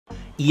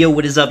Yo,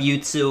 what is up,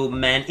 YouTube,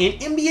 man? In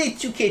NBA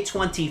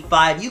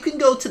 2K25, you can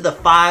go to the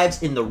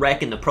 5s in the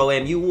rec and the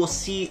pro-am. You will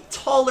see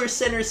taller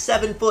centers,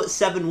 7 foot,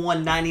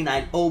 7'1",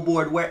 99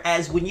 O-board,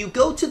 whereas when you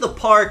go to the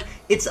park,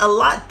 it's a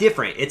lot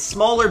different. It's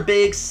smaller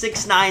bigs,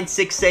 6'9",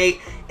 6'8",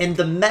 and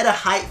the meta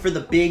height for the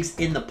bigs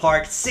in the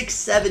park,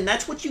 6'7".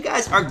 That's what you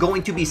guys are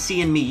going to be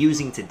seeing me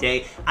using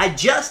today. I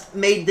just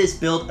made this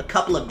build a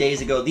couple of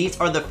days ago. These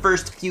are the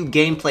first few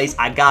gameplays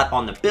I got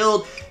on the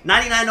build.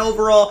 99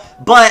 overall,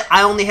 but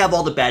I only have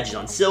all the badges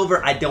on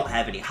silver. I don't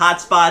have any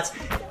hotspots.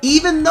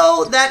 Even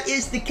though that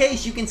is the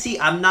case, you can see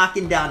I'm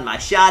knocking down my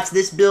shots.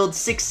 This build,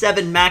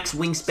 6'7" max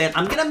wingspan.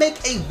 I'm gonna make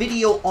a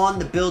video on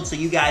the build so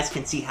you guys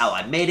can see how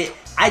I made it.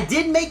 I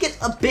did make it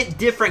a bit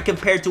different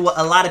compared to what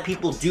a lot of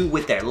people do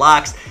with their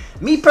locks.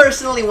 Me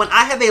personally, when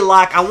I have a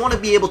lock, I want to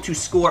be able to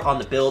score on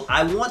the build.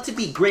 I want to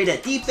be great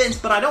at defense,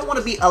 but I don't want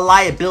to be a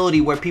liability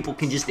where people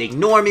can just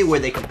ignore me, where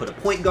they can put a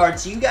point guard.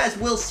 So you guys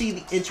will see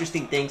the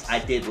interesting things I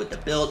did with the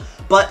build.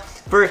 But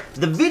for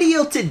the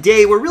video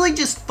today, we're really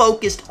just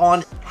focused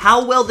on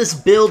how well this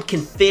build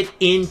can fit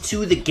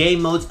into the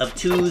game modes of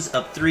 2s,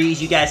 of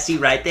 3s. You guys see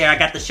right there, I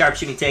got the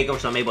sharpshooting takeover,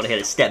 so I'm able to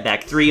hit a step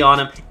back 3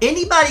 on him.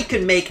 Anybody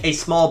can make a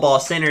small ball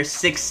center,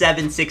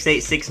 6'7",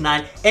 6'8",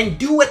 6'9", and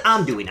do what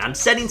I'm doing. I'm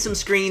setting some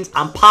screens,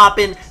 I'm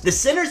popping. The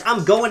centers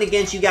I'm going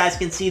against, you guys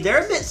can see,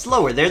 they're a bit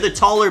slower. They're the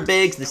taller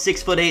bigs, the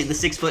 6'8", the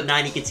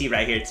 6'9", you can see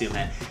right here too,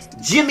 man.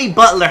 Jimmy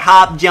Butler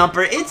hop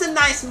jumper. It's a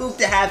nice move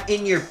to have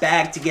in your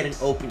bag to get an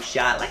open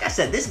shot. Like I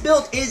said, this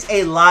build is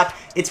a lock.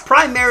 It's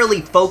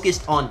primarily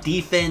focused on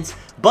defense,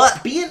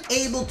 but being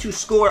able to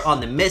score on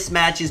the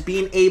mismatches,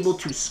 being able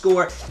to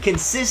score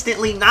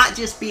consistently, not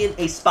just being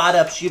a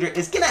spot-up shooter,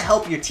 is going to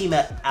help your team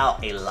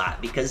out a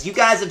lot, because you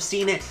guys have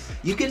seen it.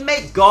 You can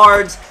make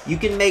guards, you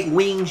can make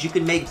wings, you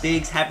can make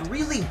bigs, have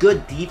really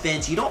good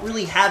defense. You don't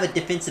really have a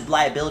defensive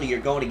liability you're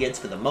going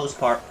against for the most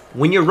part.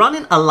 When you're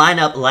running a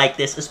lineup like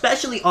this,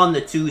 especially on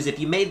the 2s, if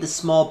you made the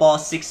small ball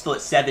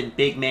 6'7"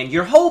 big man,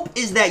 your hope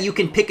is that you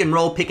can pick and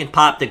roll, pick and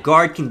pop. The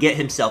guard can get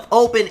himself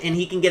open, and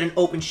he can get an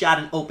open shot,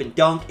 an open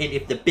dunk, and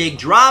if the big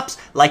drops,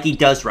 like he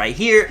does right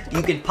here,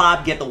 you can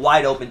pop, get the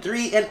wide open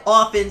 3, and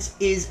offense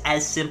is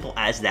as simple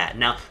as that.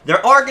 Now,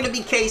 there are going to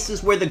be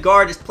cases where the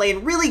guard is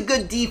playing really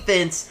good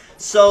defense,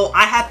 so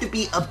I have to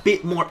be a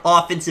bit more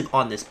offensive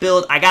on this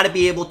build. I got to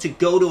be able to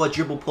go to a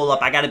dribble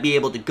pull-up. I got to be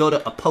able to go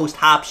to a post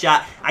hop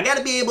shot. I got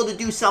to be able to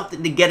do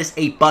something to get us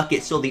a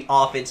bucket so the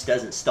offense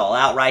doesn't stall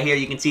out. Right here,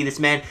 you can see this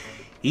man.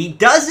 He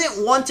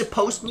doesn't want to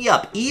post me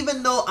up,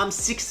 even though I'm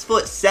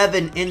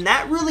 6'7", and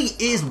that really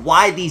is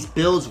why these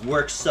builds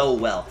work so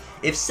well.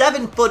 If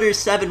 7-footers,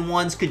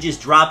 7'1s could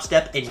just drop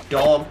step and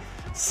dog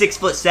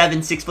 6'7",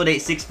 6'8",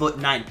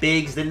 6'9"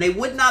 bigs, then they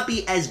would not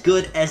be as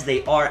good as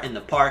they are in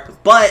the park.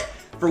 But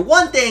for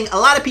one thing, a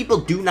lot of people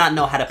do not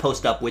know how to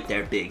post up with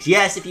their bigs.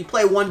 Yes, if you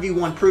play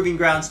 1v1 Proving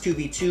Grounds,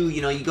 2v2, you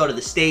know, you go to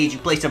the stage, you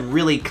play some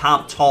really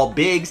tall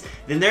bigs,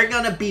 then they're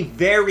going to be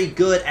very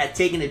good at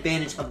taking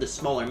advantage of the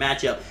smaller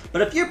matchup.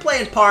 But if you're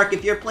playing park,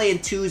 if you're playing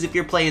 2s, if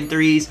you're playing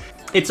 3s,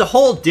 it's a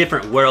whole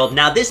different world.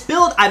 Now, this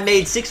build, I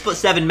made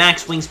 6'7"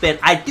 max wingspan.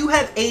 I do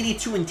have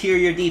 82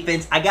 interior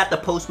defense. I got the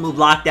post move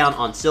lockdown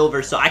on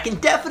silver, so I can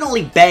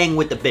definitely bang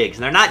with the bigs.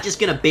 They're not just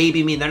going to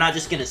baby me. They're not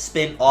just going to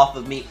spin off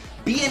of me.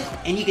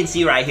 And you can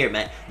see right here,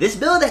 man, this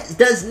build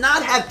does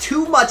not have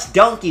too much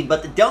dunking,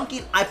 but the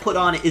dunking I put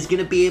on it is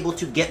going to be able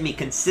to get me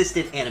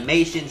consistent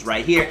animations.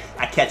 Right here,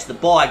 I catch the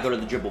ball, I go to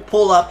the dribble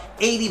pull-up,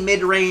 80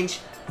 mid-range.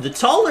 The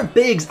taller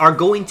bigs are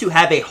going to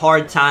have a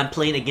hard time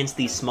playing against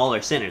these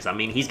smaller centers. I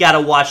mean, he's got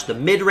to watch the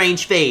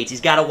mid-range fades.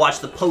 He's got to watch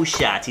the post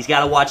shots. He's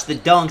got to watch the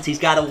dunks. He's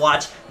got to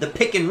watch the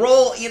pick and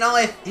roll. You know,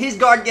 if his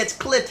guard gets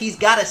clipped, he's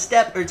got to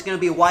step or it's going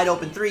to be a wide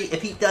open 3.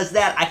 If he does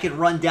that, I can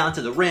run down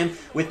to the rim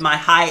with my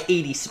high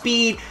 80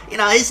 speed. You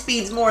know, his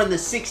speed's more in the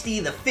 60,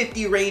 the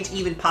 50 range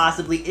even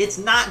possibly. It's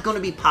not going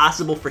to be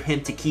possible for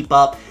him to keep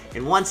up.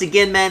 And once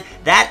again, man,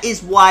 that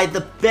is why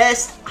the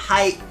best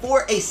height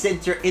for a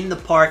center in the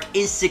park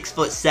is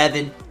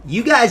 6'7".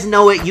 You guys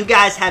know it. You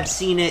guys have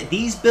seen it.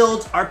 These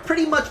builds are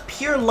pretty much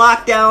pure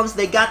lockdowns.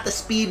 They got the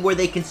speed where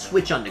they can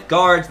switch on the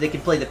guards. They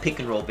can play the pick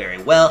and roll very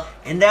well.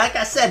 And like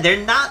I said,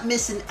 they're not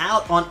missing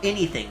out on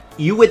anything.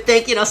 You would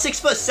think, you know,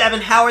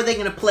 6'7", how are they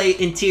going to play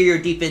interior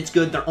defense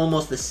good? They're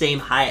almost the same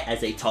height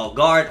as a tall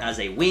guard, as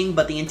a wing,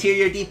 but the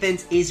interior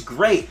defense is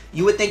great.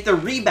 You would think they're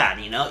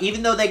rebounding, you know,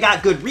 even though they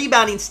got good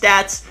rebounding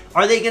stats,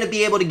 are they going to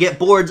be able to get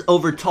boards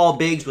over tall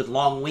bigs with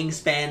long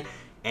wingspan?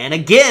 And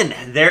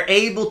again, they're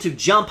able to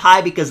jump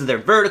high because of their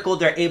vertical.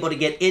 They're able to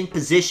get in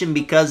position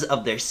because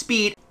of their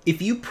speed. If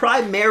you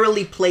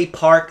primarily play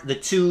park, the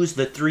 2s,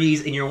 the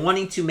 3s, and you're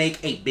wanting to make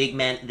a big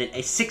man, then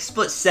a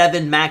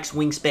 6'7" max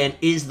wingspan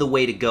is the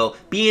way to go.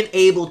 Being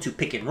able to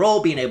pick and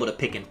roll, being able to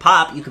pick and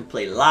pop, you can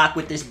play lock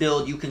with this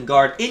build. You can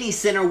guard any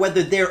center,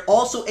 whether they're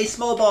also a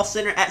small ball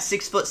center at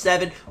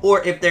 6'7",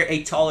 or if they're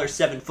a taller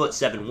 7',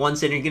 7'1"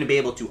 center, you're going to be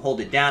able to hold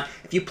it down.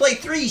 If you play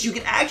 3s, you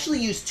can actually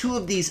use 2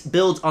 of these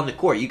builds on the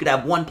court. You could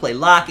have one play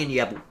lock and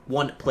you have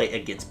one play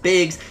against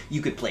bigs.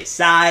 You could play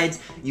sides.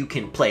 You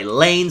can play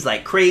lanes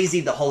like crazy.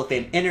 The Hall of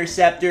Fame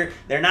interceptor.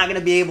 They're not going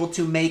to be able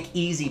to make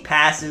easy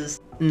passes.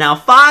 Now,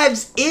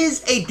 5s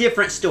is a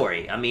different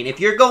story. I mean, if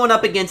you're going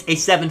up against a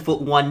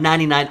 7'1",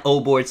 99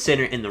 O-board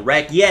center in the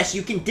rec, yes,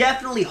 you can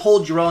definitely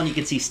hold your own. You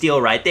can see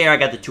Steel right there. I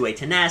got the 2A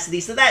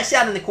tenacity, so that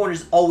shot in the corner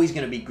is always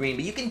going to be green,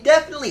 but you can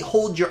definitely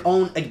hold your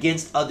own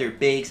against other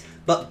bigs.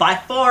 But by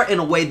far and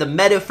away, the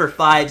meta for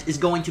 5s is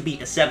going to be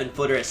a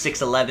 7-footer, a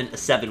 6'11", a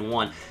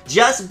 7'1".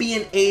 Just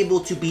being able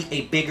to be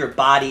a bigger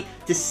body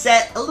to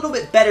set a little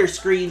bit better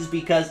screens,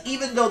 because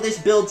even though this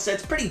build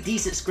sets pretty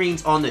decent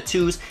screens on the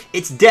 2s,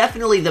 it's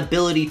definitely the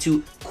ability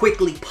to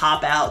quickly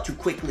pop out, to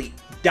quickly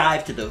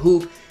dive to the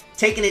hoop,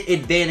 taking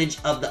advantage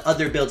of the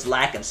other build's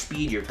lack of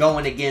speed you're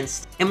going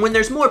against. And when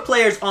there's more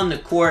players on the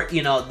court,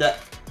 you know, the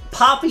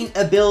popping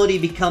ability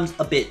becomes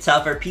a bit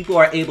tougher. People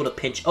are able to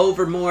pinch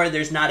over more.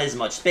 There's not as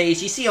much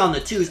space. You see on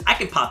the 2s, I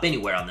can pop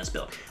anywhere on this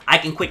build. I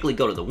can quickly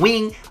go to the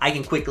wing. I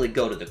can quickly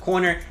go to the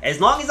corner. As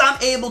long as I'm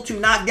able to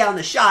knock down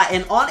the shot,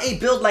 and on a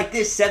build like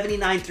this,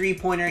 79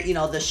 3-pointer, you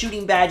know, the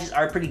shooting badges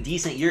are pretty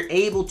decent. You're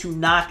able to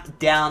knock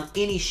down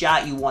any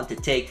shot you want to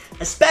take,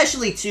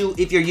 especially too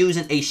if you're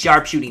using a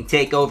sharpshooting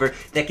takeover.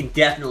 That can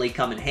definitely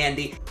come in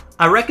handy.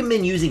 I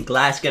recommend using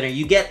Glass Gunner.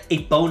 You get a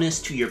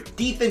bonus to your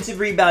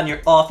defensive rebound,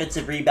 your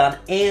offensive rebound,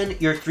 and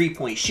your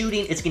 3-point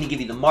shooting. It's going to give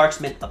you the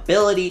marksman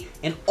ability,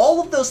 and all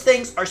of those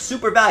things are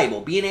super valuable.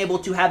 Being able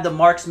to have the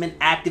marksman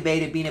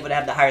activated, being able to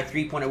have the higher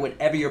 3-pointer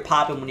whenever you're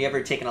popping, whenever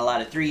you're taking a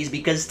lot of 3s,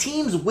 because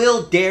teams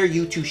will dare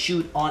you to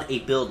shoot on a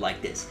build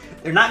like this.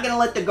 They're not going to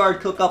let the guard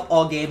cook up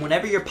all game.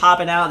 Whenever you're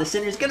popping out, the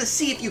center is going to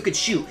see if you could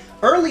shoot.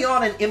 Early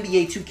on in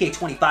NBA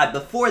 2K25,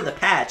 before the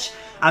patch,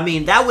 I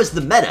mean, that was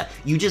the meta.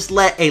 You just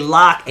let a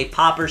lock, a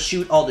popper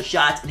shoot all the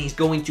shots, and he's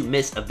going to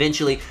miss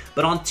eventually.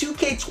 But on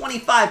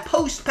 2K25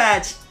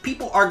 post-patch,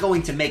 people are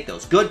going to make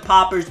those. Good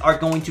poppers are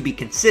going to be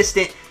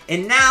consistent.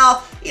 And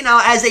now, you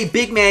know, as a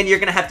big man, you're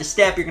going to have to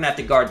step, you're going to have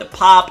to guard the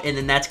pop, and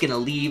then that's going to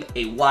leave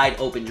a wide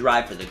open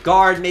drive for the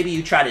guard. Maybe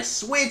you try to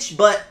switch,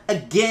 but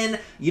again,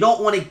 you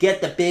don't want to get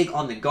the big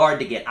on the guard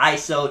to get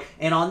ISO'd.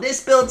 And on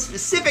this build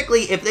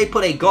specifically, if they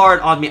put a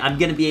guard on me, I'm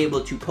going to be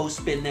able to post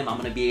spin them, I'm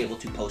going to be able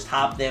to post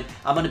hop them,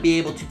 I'm going to be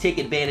able to take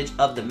advantage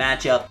of the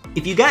matchup.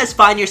 If you guys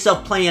find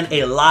yourself playing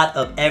a lot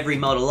of every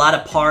mode, a lot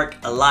of park,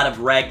 a lot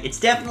of rec,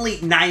 it's definitely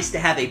nice to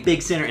have a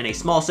big center and a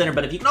small center,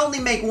 but if you can only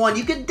make one,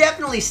 you can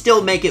definitely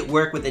still make it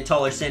work with a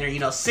taller center. You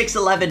know,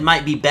 6'11"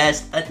 might be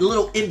best, a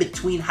little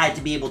in-between height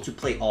to be able to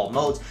play all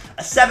modes.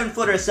 A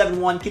 7-footer, a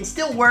 7'1" can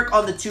still work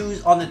on the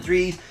 2s, on the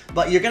 3s,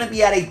 but you're going to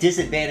be at a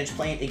disadvantage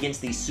playing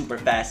against these super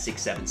fast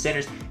 6'7"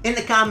 centers. In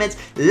the comments,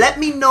 let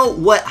me know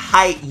what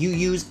height you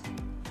use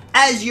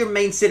as your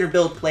main center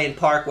build playing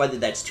park, whether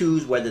that's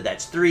 2s, whether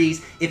that's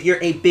 3s. If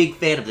you're a big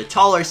fan of the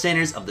taller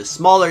centers, of the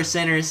smaller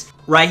centers.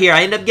 Right here,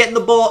 I end up getting the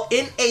ball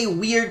in a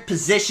weird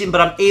position, but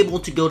I'm able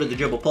to go to the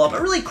dribble pull-up.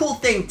 A really cool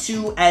thing,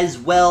 too, as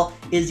well,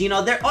 is, you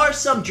know, there are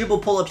some dribble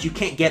pull-ups you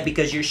can't get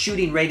because your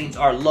shooting ratings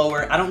are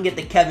lower. I don't get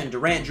the Kevin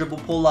Durant dribble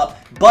pull-up,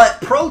 but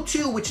Pro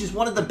 2, which is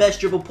one of the best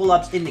dribble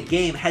pull-ups in the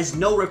game, has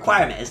no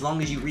requirement as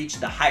long as you reach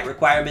the height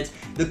requirements.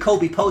 The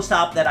Kobe post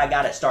hop that I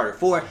got at starter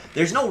 4,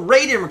 there's no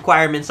rating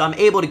requirements, so I'm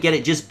able to get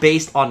it just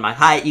based on my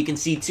height. You can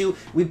see, too,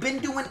 we've been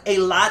doing a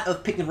lot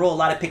of pick and roll, a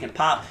lot of pick and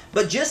pop,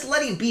 but just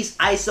letting Beast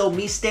ISO,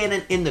 me standing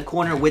in the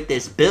corner with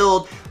this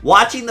build,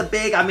 watching the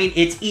big, I mean,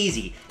 it's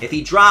easy. If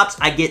he drops,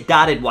 I get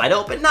dotted wide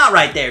open. Not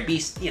right there.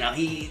 Beast, you know,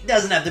 he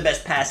doesn't have the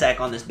best pass hack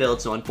on this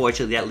build, so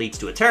unfortunately that leads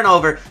to a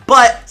turnover.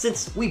 But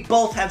since we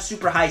both have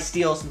super high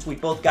steals, since we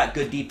both got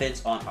good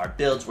defense on our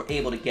builds, we're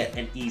able to get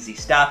an easy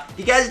stop. If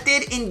you guys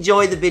did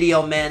enjoy the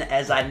video, man,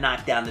 as I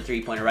knocked down the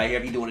 3-pointer right here,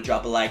 if you do want to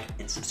drop a like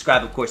and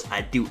subscribe, of course,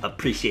 I do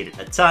appreciate it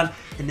a ton.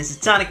 And this is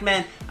Tonic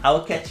Man. I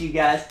will catch you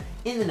guys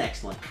in the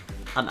next one.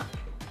 I'm out.